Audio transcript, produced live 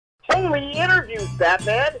only interviews,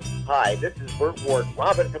 Batman. Hi, this is Burt Ward,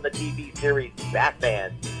 Robin from the TV series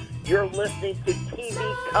Batman. You're listening to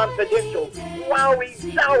TV Confidential. Wowie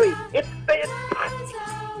zowie, it's fantastic.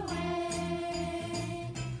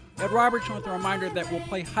 Ed Roberts with a reminder that we'll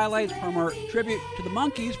play highlights from our tribute to the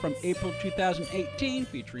Monkees from April 2018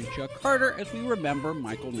 featuring Chuck Carter as we remember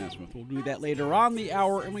Michael Nesmith. We'll do that later on the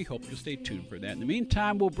hour, and we hope you'll stay tuned for that. In the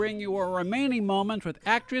meantime, we'll bring you our remaining moments with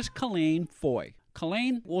actress Colleen Foy.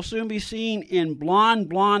 Colleen will soon be seen in Blonde,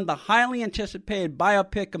 the highly anticipated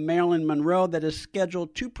biopic of Marilyn Monroe that is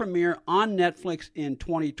scheduled to premiere on Netflix in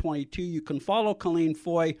 2022. You can follow Colleen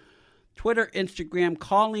Foy Twitter, Instagram,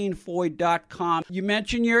 ColleenFoy.com. You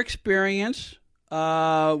mentioned your experience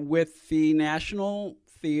with the National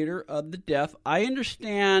Theater of the Deaf. I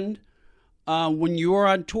understand when you were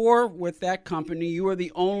on tour with that company, you were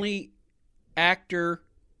the only actor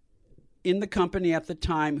in the company at the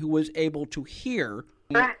time who was able to hear.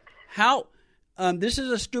 Correct. How? This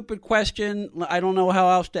is a stupid question. I don't know how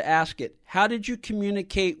else to ask it. How did you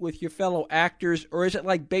communicate with your fellow actors, or is it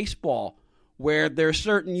like baseball, where there's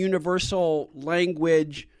certain universal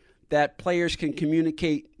language that players can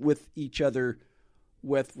communicate with each other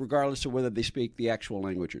with, regardless of whether they speak the actual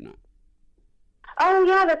language or not? Oh,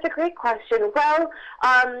 yeah, that's a great question. Well,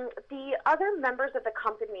 the other members of the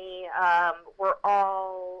company were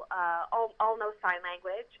all know sign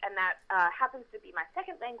language, and that happens to be my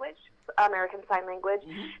second language, American Sign Language.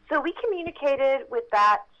 Mm-hmm. So we communicated with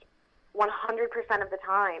that 100% of the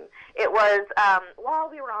time. It was,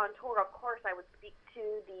 while we were on tour, of course, I would speak to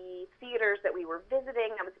the theaters that we were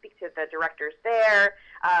visiting. I would speak to the directors there,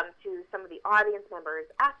 to some of the audience members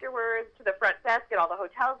afterwards, to the front desk at all the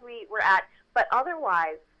hotels we were at. But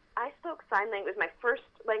otherwise, I spoke sign language, my first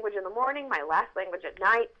language in the morning, my last language at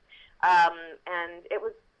night, and it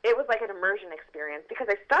was like an immersion experience because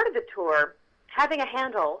I started the tour having a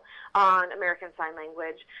handle on American Sign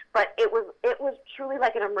Language, but it was truly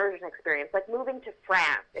like an immersion experience, like moving to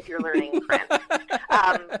France if you're learning French.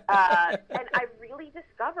 And I really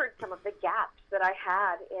discovered some of the gaps that I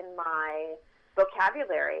had in my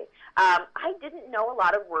vocabulary. I didn't know a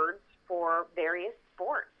lot of words for various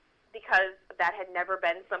sports because that had never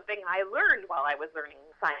been something I learned while I was learning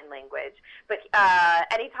sign language. But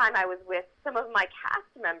anytime I was with some of my cast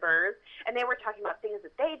members and they were talking about things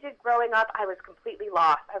that they did growing up, I was completely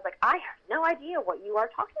lost. I was like, I have no idea what you are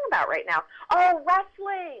talking about right now. Oh,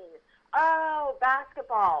 wrestling. Oh,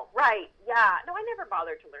 basketball. Right, yeah. No, I never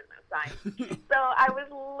bothered to learn those signs. So I was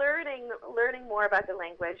learning more about the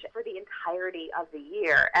language for the entirety of the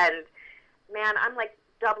year. And, man, I'm like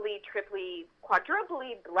doubly, triply,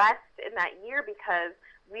 quadruply blessed in that year because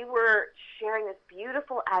we were sharing this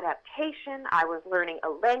beautiful adaptation. I was learning a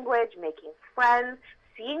language, making friends,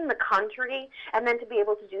 seeing the country, and then to be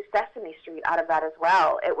able to do Sesame Street out of that as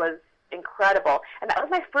well. It was incredible. And that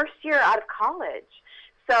was my first year out of college.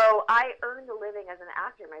 So I earned a living as an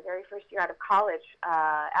actor my very first year out of college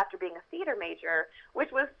after being a theater major,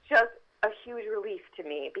 which was just a huge relief to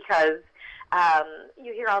me because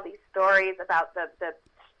you hear all these stories about the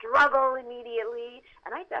struggle immediately,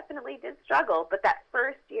 and I definitely did struggle. But that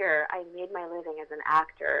first year, I made my living as an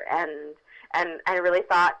actor, and I really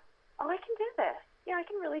thought, oh, I can do this. Yeah, I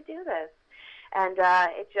can really do this. And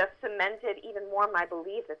it just cemented even more my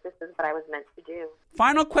belief that this is what I was meant to do.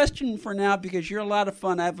 Final question for now, because you're a lot of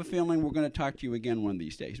fun. I have a feeling we're going to talk to you again one of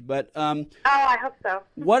these days. But I hope so.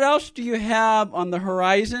 What else do you have on the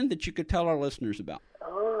horizon that you could tell our listeners about?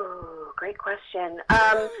 Oh, great question.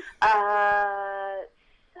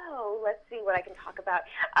 So let's see what I can talk about.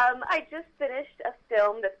 I just finished a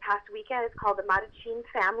film this past weekend. It's called The Matachin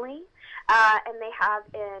Family, and they have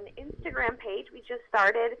an Instagram page we just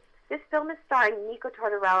started. This film is starring Nico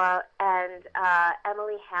Tortorella and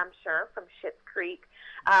Emily Hampshire from Schitt's Creek.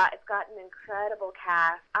 It's got an incredible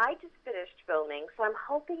cast. I just finished filming, so I'm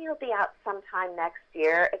hoping it'll be out sometime next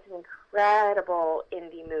year. It's an incredible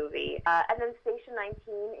indie movie. And then Station 19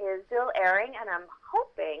 is still airing, and I'm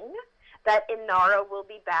hoping that Inara will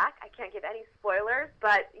be back. I can't give any spoilers,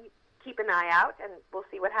 but keep an eye out, and we'll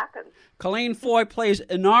see what happens. Colleen Foy plays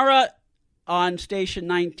Inara on Station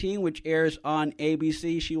 19, which airs on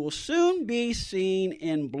ABC. She will soon be seen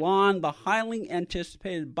in Blonde, the highly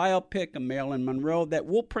anticipated biopic of Marilyn Monroe that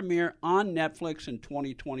will premiere on Netflix in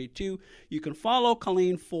 2022. You can follow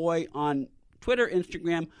Colleen Foy on Twitter,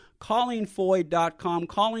 Instagram, ColleenFoy.com.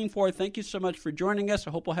 Colleen Foy, thank you so much for joining us.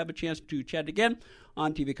 I hope we'll have a chance to chat again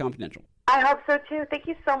on TV Confidential. I hope so, too. Thank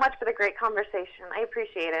you so much for the great conversation. I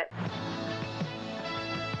appreciate it.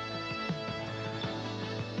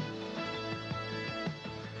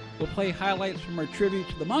 we'll play highlights from our tribute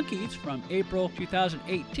to the Monkees from April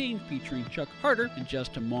 2018 featuring Chuck Carter in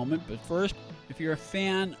just a moment. But first, if you're a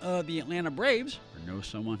fan of the Atlanta Braves, or know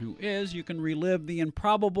someone who is, you can relive the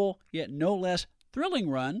improbable yet no less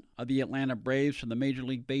thrilling run of the Atlanta Braves to the Major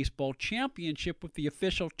League Baseball championship with the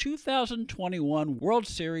official 2021 World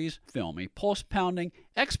Series film, a pulse-pounding,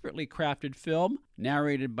 expertly crafted film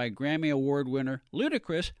narrated by Grammy Award winner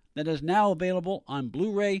Ludacris that is now available on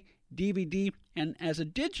Blu-ray, DVD, and as a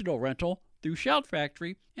digital rental through Shout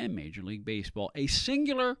Factory and Major League Baseball. A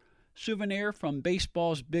singular souvenir from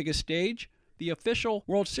baseball's biggest stage, the official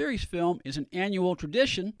World Series film is an annual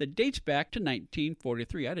tradition that dates back to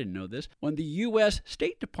 1943. I didn't know this. When the U.S.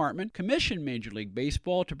 State Department commissioned Major League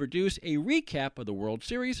Baseball to produce a recap of the World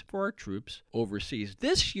Series for our troops overseas.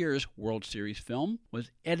 This year's World Series film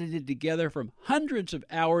was edited together from hundreds of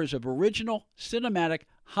hours of original cinematic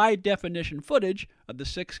high-definition footage of the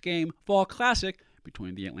six-game fall classic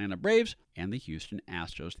between the Atlanta Braves and the Houston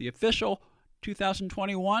Astros. The official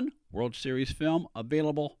 2021 World Series film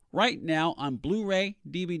available right now on Blu-ray,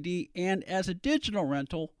 DVD, and as a digital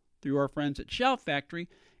rental through our friends at Shout Factory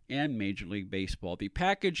and Major League Baseball. The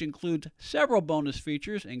package includes several bonus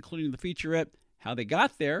features, including the featurette How They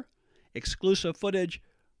Got There, exclusive footage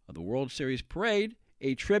of the World Series parade,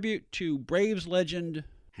 a tribute to Braves legend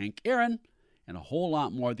Hank Aaron, and a whole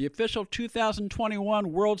lot more. The official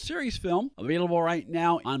 2021 World Series film, available right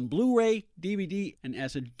now on Blu-ray, DVD, and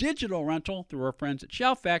as a digital rental through our friends at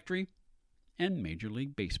Shout Factory and Major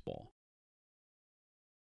League Baseball.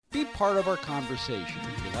 Be part of our conversation.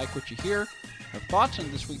 If you like what you hear, have thoughts on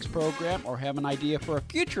this week's program, or have an idea for a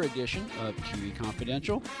future edition of TV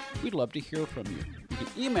Confidential, we'd love to hear from you. You can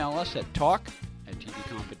email us at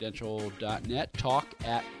talk@tvconfidential.net,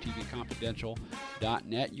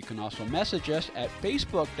 talk@tvconfidential.net. You can also message us at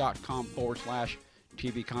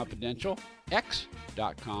facebook.com/tvconfidential,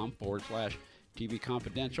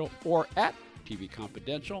 x.com/tvconfidential, or at TV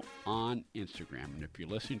Confidential on Instagram. And if you're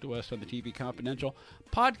listening to us on the TV Confidential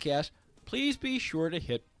podcast, please be sure to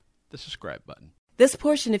hit the subscribe button. This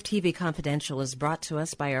portion of TV Confidential is brought to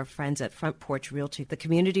us by our friends at Front Porch Realty, the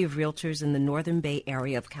community of realtors in the Northern Bay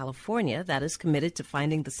area of California that is committed to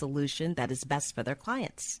finding the solution that is best for their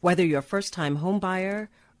clients. Whether you're a first-time home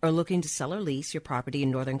buyer or looking to sell or lease your property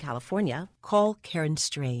in Northern California, call Karen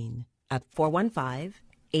Strain at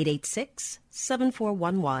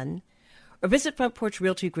 415-886-7411 or visit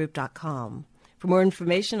frontporchrealtygroup.com for more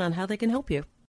information on how they can help you.